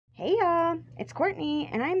Hey y'all, it's Courtney,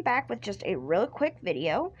 and I'm back with just a real quick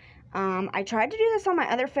video. I tried to do this on my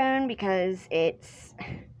other phone because it's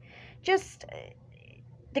just,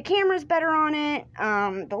 the camera's better on it,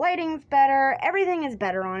 the lighting's better, everything is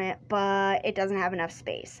better on it, but it doesn't have enough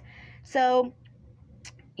space. So,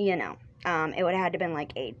 it would have had to been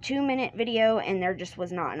like a 2-minute video, and there just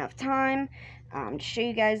was not enough time to show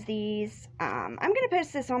you guys these. I'm going to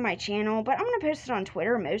post this on my channel, but I'm going to post it on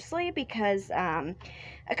Twitter mostly because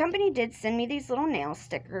a company did send me these little nail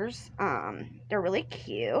stickers. They're really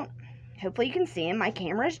cute. Hopefully you can see them. My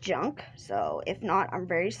camera's junk, so if not, I'm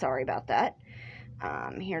very sorry about that.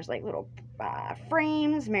 Here's like little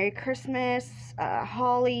frames, Merry Christmas,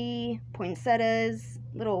 holly, poinsettias,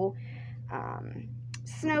 little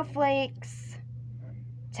snowflakes.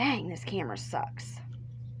 Dang, this camera sucks.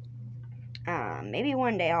 Maybe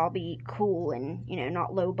one day I'll be cool and,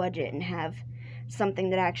 not low budget and have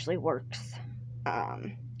something that actually works.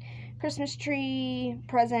 Christmas tree,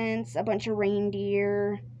 presents, a bunch of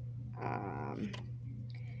reindeer.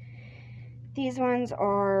 These ones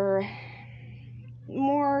are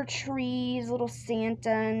more trees, little Santa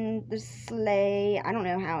and the sleigh. I don't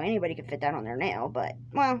know how anybody could fit that on their nail, but,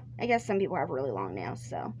 well, I guess some people have really long nails,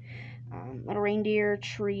 so. Little reindeer,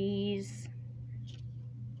 trees.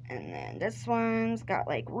 And then this one's got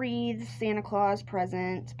like wreaths, Santa Claus,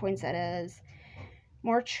 presents, poinsettias,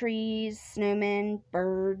 more trees, snowmen,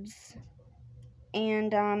 birds.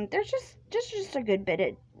 And there's just a good bit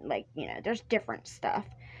of, like, there's different stuff.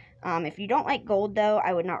 If you don't like gold, though,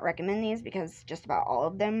 I would not recommend these because just about all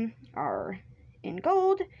of them are in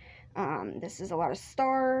gold. This is a lot of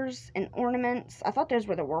stars and ornaments. I thought those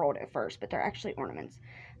were the world at first, but they're actually ornaments.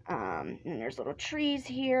 And there's little trees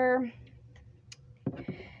here.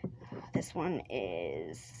 This one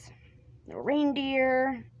is little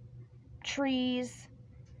reindeer, trees,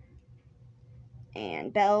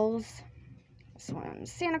 and bells. This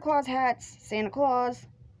one's Santa Claus hats, Santa Claus,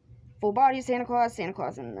 full body Santa Claus in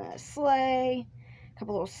the sleigh, a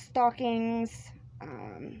couple little stockings,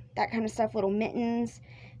 that kind of stuff, little mittens.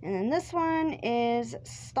 And then this one is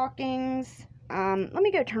stockings. Let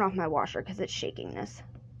me go turn off my washer because it's shaking this.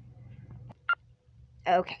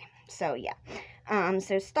 Okay, so yeah.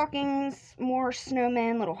 So stockings, more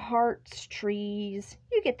snowmen, little hearts, trees.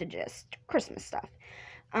 You get the gist. Christmas stuff.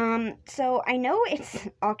 So I know it's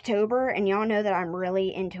October, and y'all know that I'm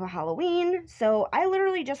really into Halloween, so I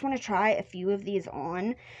literally just want to try a few of these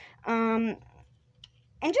on, and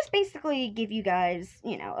just basically give you guys,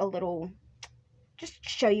 a little, just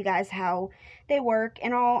show you guys how they work,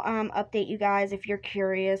 and I'll, update you guys if you're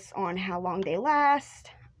curious on how long they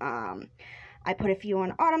last. I put a few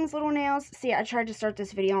on Autumn's little nails. See, I tried to start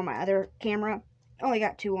this video on my other camera. Only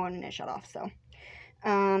got 2 on and it shut off, so.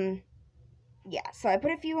 Yeah, so I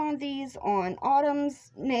put a few on these on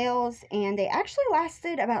Autumn's nails, and they actually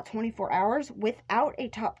lasted about 24 hours without a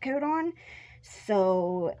top coat on.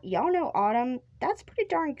 So, y'all know Autumn, that's pretty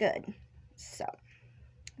darn good. So,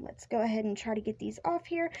 let's go ahead and try to get these off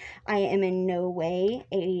here. I am in no way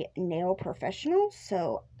a nail professional,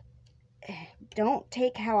 so don't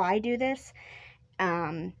take how I do this,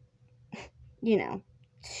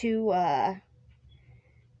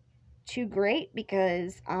 too great,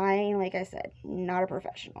 because like I said, not a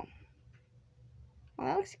professional. Well,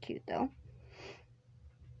 that looks cute, though.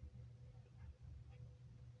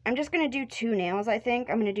 I'm just going to do 2 nails, I think.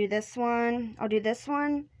 I'm going to do this one. I'll do this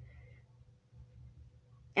one.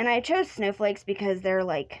 And I chose snowflakes because they're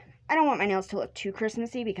like, I don't want my nails to look too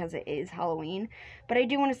Christmassy because it is Halloween. But I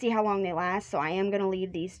do want to see how long they last, so I am going to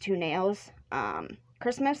leave these 2 nails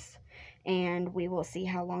Christmas. And we will see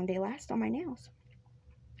how long they last on my nails.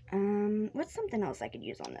 What's something else I could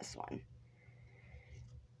use on this one?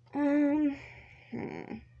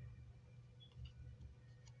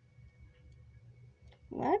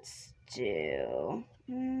 Let's do,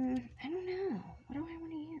 I don't know. What do I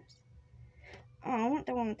want to use? Oh, I want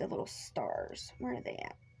the one with the little stars. Where are they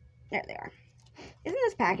at? There they are. Isn't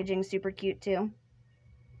this packaging super cute, too?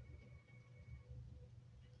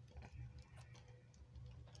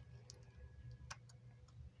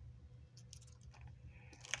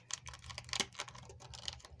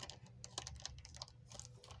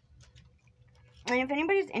 And if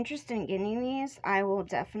anybody's interested in getting these, I will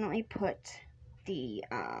definitely put the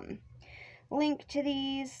link to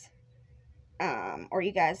these, or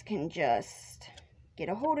you guys can just get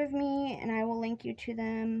a hold of me and I will link you to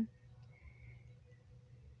them.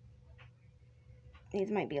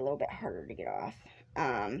 These might be a little bit harder to get off,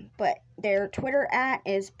 but their Twitter @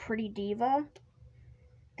 is Pretty Diva.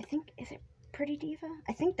 I think, is it Pretty Diva?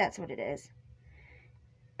 I think that's what it is.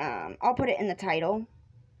 I'll put it in the title.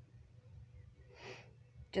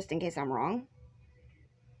 just in case I'm wrong.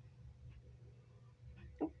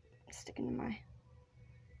 Oop, sticking to my...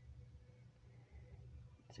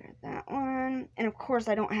 There's that one. And of course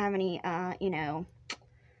I don't have any, you know,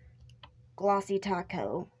 glossy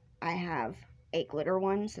taco. I have a glitter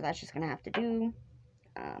one, so that's just going to have to do.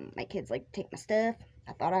 My kids like to take my stuff.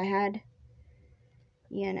 I thought I had,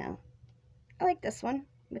 you know. I like this one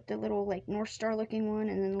with the little like North Star looking one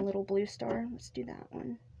and then the little blue star. Let's do that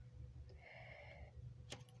one.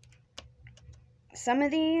 Some of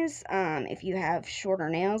these, if you have shorter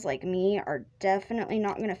nails like me, are definitely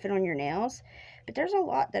not going to fit on your nails. But there's a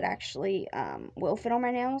lot that actually will fit on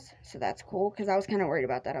my nails. So that's cool, because I was kind of worried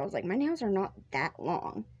about that. I was like, my nails are not that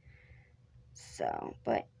long. So,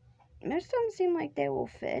 but most of them seem like they will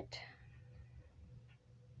fit.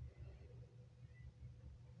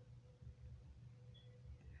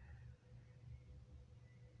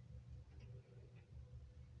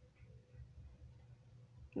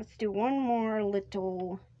 Let's do one more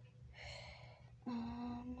little...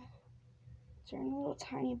 Is there any little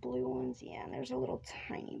tiny blue ones? Yeah, there's a little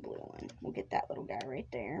tiny blue one. We'll get that little guy right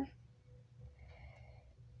there.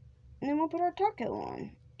 And then we'll put our taco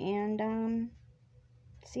on. And,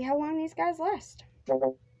 see how long these guys last.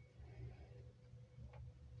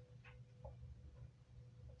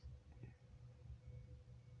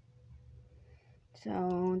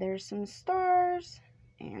 So, there's some stars.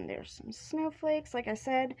 And there's some snowflakes. Like I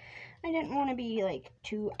said, I didn't want to be like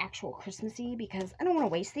too actual Christmassy because I don't want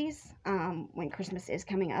to waste these when Christmas is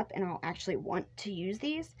coming up and I'll actually want to use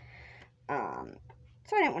these. So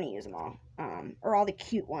I didn't want to use them all. Or all the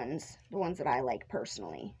cute ones, the ones that I like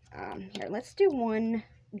personally. Here, let's do one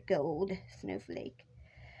gold snowflake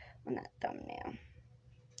on that thumbnail.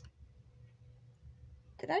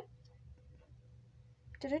 Did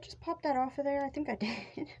I just pop that off of there? I think I did.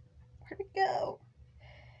 Where'd it go?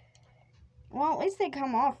 Well, at least they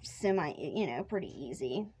come off you know, pretty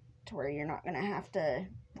easy to where you're not going to have to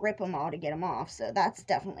rip them all to get them off. So that's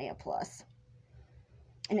definitely a plus.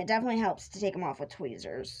 And it definitely helps to take them off with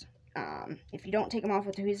tweezers. If you don't take them off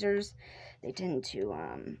with tweezers, they tend to,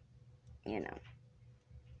 you know,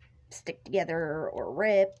 stick together or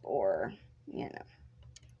rip or, you know.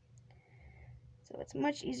 So it's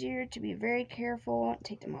much easier to be very careful and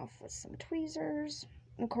take them off with some tweezers.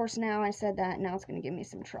 And of course, now I said that, now it's going to give me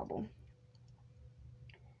some trouble.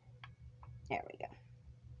 There we go.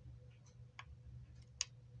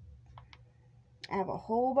 I have a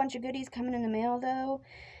whole bunch of goodies coming in the mail, though.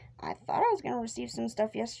 I thought I was going to receive some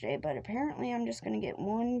stuff yesterday, but apparently I'm just going to get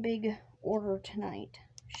one big order tonight.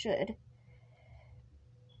 Should.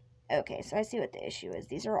 Okay, so I see what the issue is.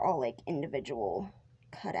 These are all, like, individual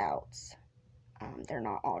cutouts. They're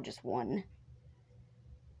not all just one.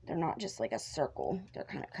 They're not just, like, a circle. They're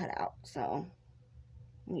kind of cut out. So,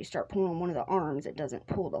 when you start pulling one of the arms, it doesn't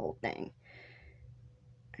pull the whole thing.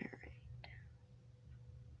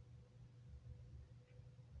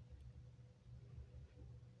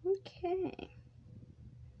 Okay.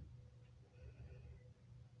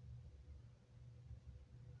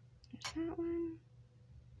 There's that one.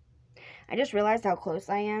 I just realized how close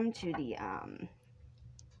I am to the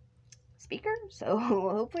speaker, so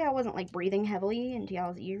hopefully I wasn't like breathing heavily into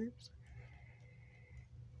y'all's ears.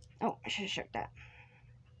 Oh, I should have shook that.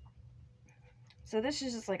 So this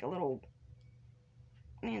is just like a little,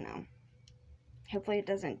 you know, hopefully it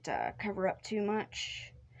doesn't cover up too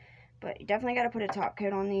much. But you definitely got to put a top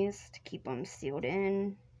coat on these to keep them sealed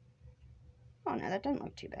in. Oh no, that doesn't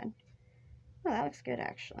look too bad. Oh, that looks good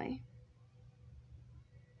actually.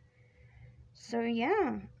 So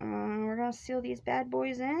yeah, we're going to seal these bad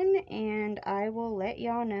boys in, and I will let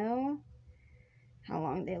y'all know how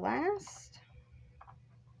long they last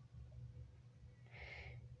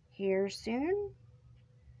here soon.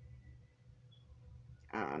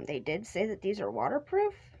 They did say that these are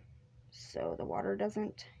waterproof, so the water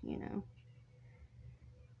doesn't, you know,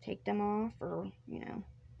 take them off or, you know,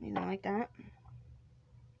 anything like that.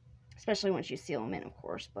 Especially once you seal them in, of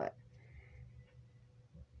course, but...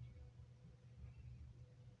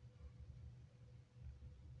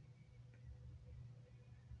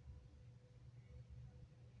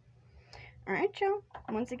 Alright, y'all.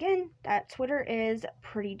 Once again, that Twitter is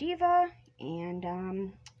Pretty Diva,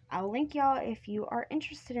 and I'll link y'all if you are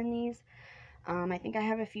interested in these. I think I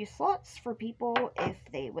have a few slots for people if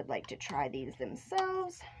they would like to try these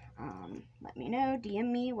themselves. Let me know,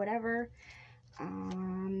 DM me, whatever.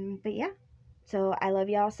 But yeah, so I love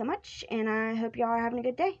y'all so much, and I hope y'all are having a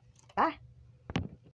good day. Bye.